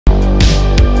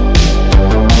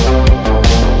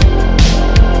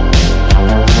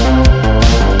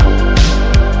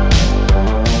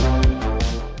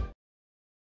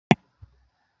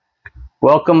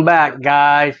Welcome back,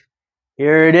 guys.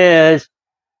 Here it is.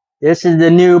 This is the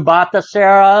new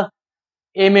Batocera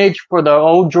image for the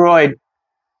Odroid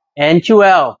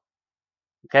N2L.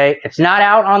 Okay, it's not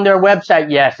out on their website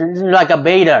yet. This is like a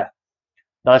beta.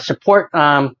 The support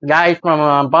guys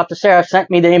from Batocera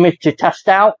sent me the image to test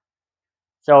out.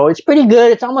 So it's pretty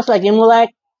good. It's almost like Imulek.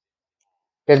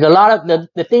 There's a lot of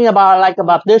the thing I like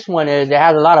about this one is it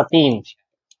has a lot of themes.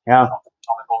 Yeah,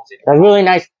 they're really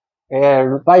nice.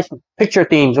 Nice picture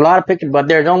themes, a lot of pictures, but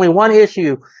there's only one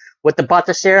issue with the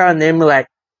Batocera and the Imulek.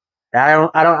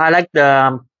 I like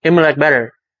the Imulek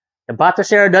better. The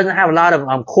Batocera doesn't have a lot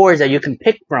of cores that you can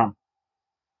pick from.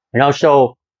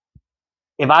 So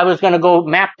if I was gonna go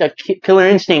map the Killer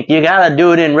Instinct, you gotta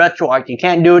do it in RetroArch. You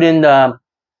can't do it in the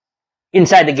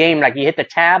inside the game. Like you hit the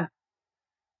tab.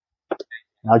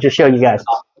 I'll just show you guys.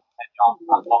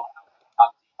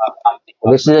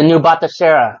 This is a new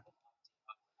Batocera.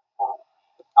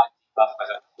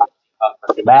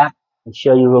 Back and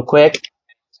show you real quick.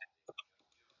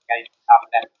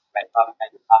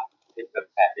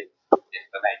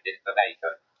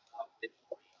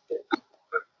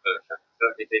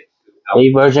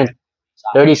 Version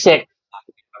 36.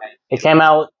 It came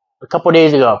out a couple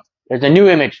days ago. There's a new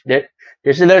image. This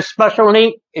is their special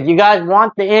link. If you guys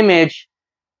want the image,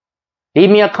 leave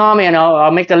me a comment.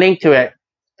 I'll make a link to it.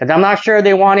 Because I'm not sure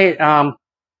they want it.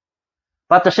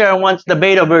 Batocera wants the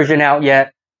beta version out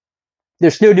yet.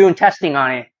 They're still doing testing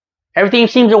on it. Everything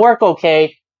seems to work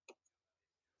okay.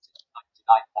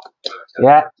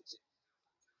 Yeah.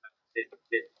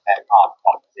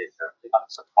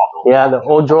 Yeah, the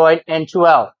Odroid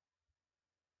N2L.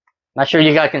 Not sure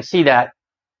you guys can see that.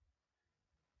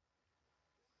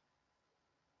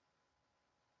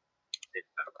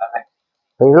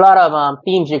 There's a lot of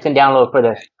themes you can download for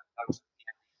this.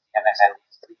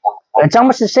 It's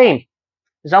almost the same.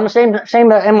 It's almost same as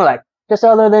Imulek, just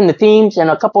other than the themes and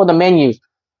a couple of the menus.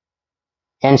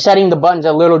 And setting the buttons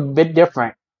a little bit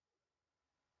different.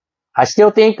 I still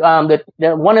think that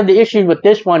one of the issues with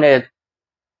this one is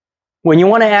when you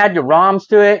want to add your ROMs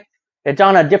to it, it's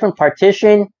on a different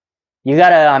partition. You got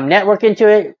to network into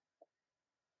it.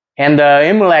 And the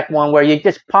Imulek one where you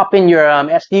just pop in your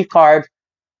SD card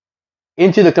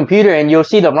into the computer and you'll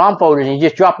see the ROM folders and you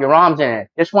just drop your ROMs in it.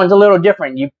 This one's a little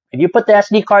different. If you put the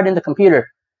SD card in the computer,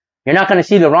 you're not going to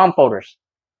see the ROM folders.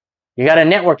 You got to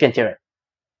network into it.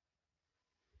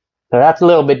 So that's a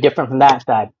little bit different from that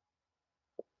side.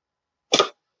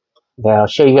 Yeah, I'll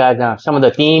show you guys some of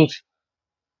the themes.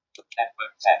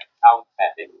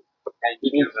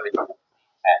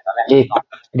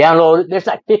 Download. There's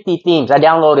like 50 themes. I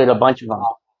downloaded a bunch of them.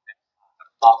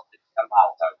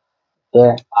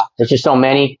 Yeah, there's just so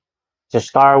many. The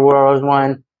Star Wars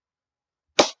one.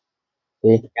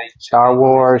 Star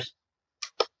Wars.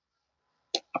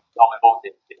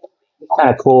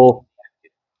 Kind of cool.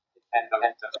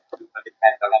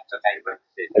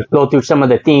 Let's go through some of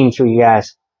the themes for you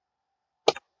guys.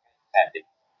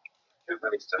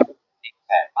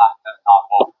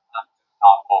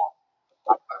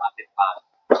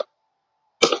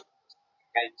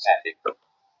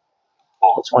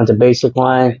 This one's a basic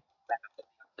one.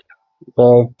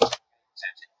 Okay.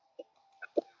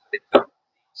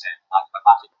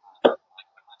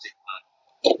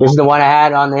 This is the one I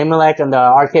had on the Imulek and the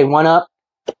Arcade 1-Up.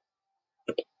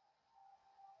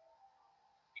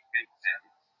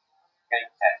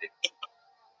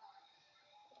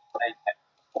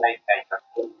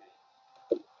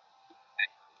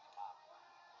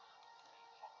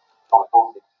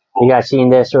 You guys seen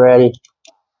this already?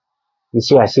 You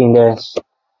see I seen this.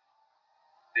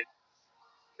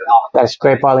 Got to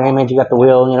scrape all the image. You got the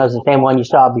wheel. It's the same one you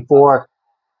saw before.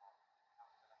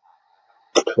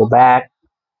 Go back.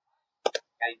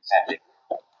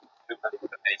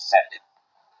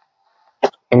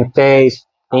 Interface,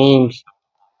 themes.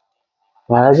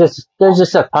 Yeah, there's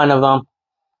just a ton of them.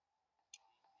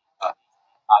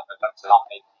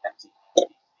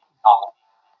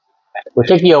 It'll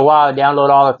take you a while to download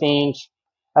all the themes.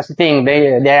 That's the thing.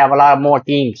 They have a lot more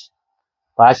themes,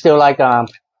 but I still like the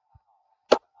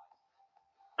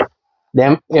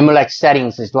Imulek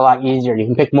settings is a lot easier. You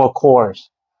can pick more cores.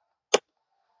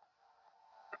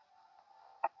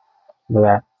 Look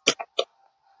at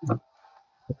that.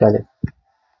 Look at it.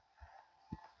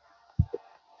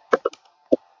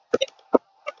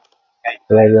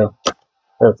 There you go.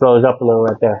 It flows up a little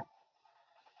right there.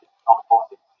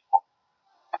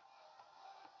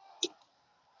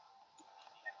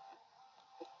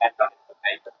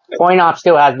 Point Off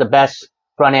still has the best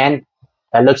front end.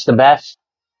 That looks the best.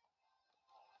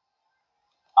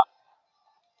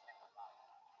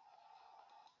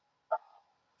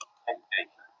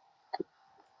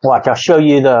 Watch, I'll show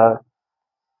you the...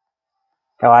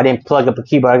 Oh, I didn't plug up a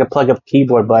keyboard. I could plug up a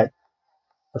keyboard, but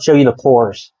I'll show you the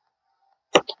cores.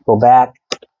 Go back.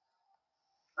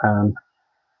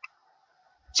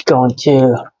 Let's go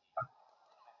into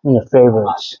the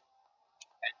favorites.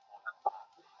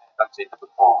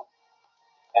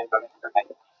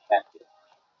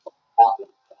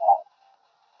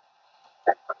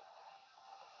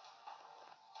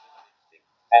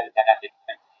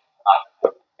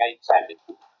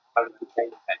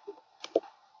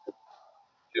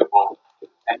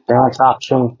 Next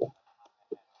option.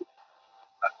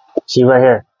 See right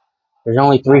here. There's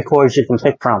only 3 cores you can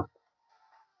pick from.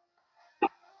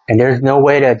 And there's no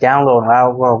way to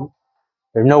download. Well,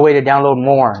 there's no way to download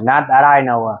more. Not that I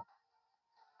know of.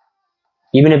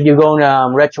 Even if you go to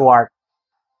RetroArch,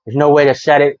 there's no way to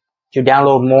set it to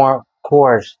download more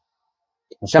cores.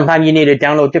 And sometimes you need to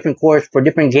download different cores for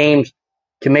different games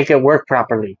to make it work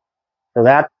properly. So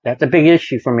that's a big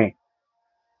issue for me.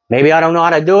 Maybe I don't know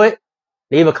how to do it.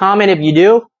 Leave a comment if you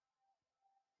do.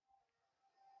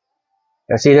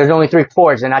 See, there's only 3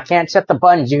 cores, and I can't set the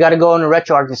buttons. You got to go into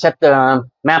RetroArch and set the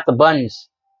map the buttons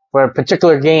for a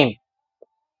particular game.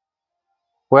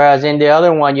 Whereas in the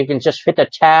other one, you can just hit the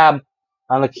tab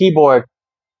on the keyboard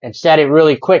and set it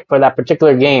really quick for that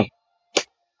particular game.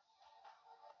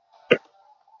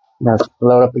 Let's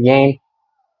load up the game.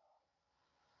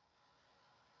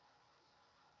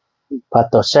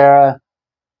 Batocera.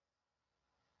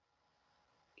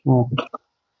 It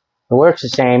works the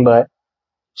same, but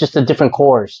just the different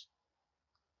cores.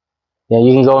 Yeah,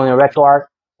 you can go into RetroArch.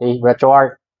 See,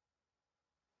 RetroArch.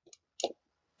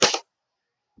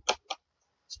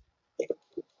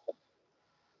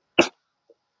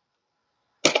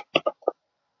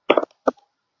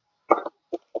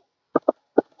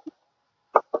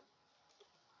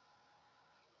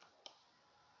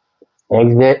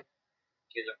 Exit.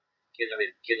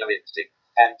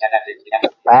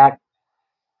 Back.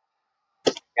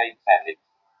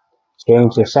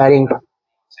 Change the setting.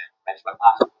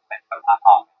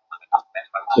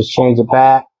 Just change it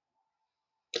back.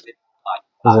 There's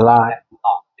a lot.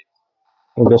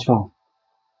 And this one.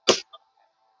 This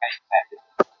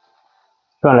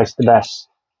one looks the best.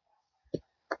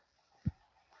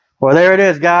 Well, there it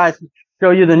is, guys.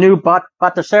 Show you the new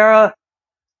Batocera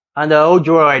on the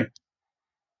Odroid.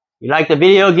 You like the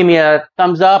video, give me a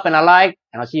thumbs up and a like,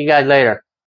 and I'll see you guys later.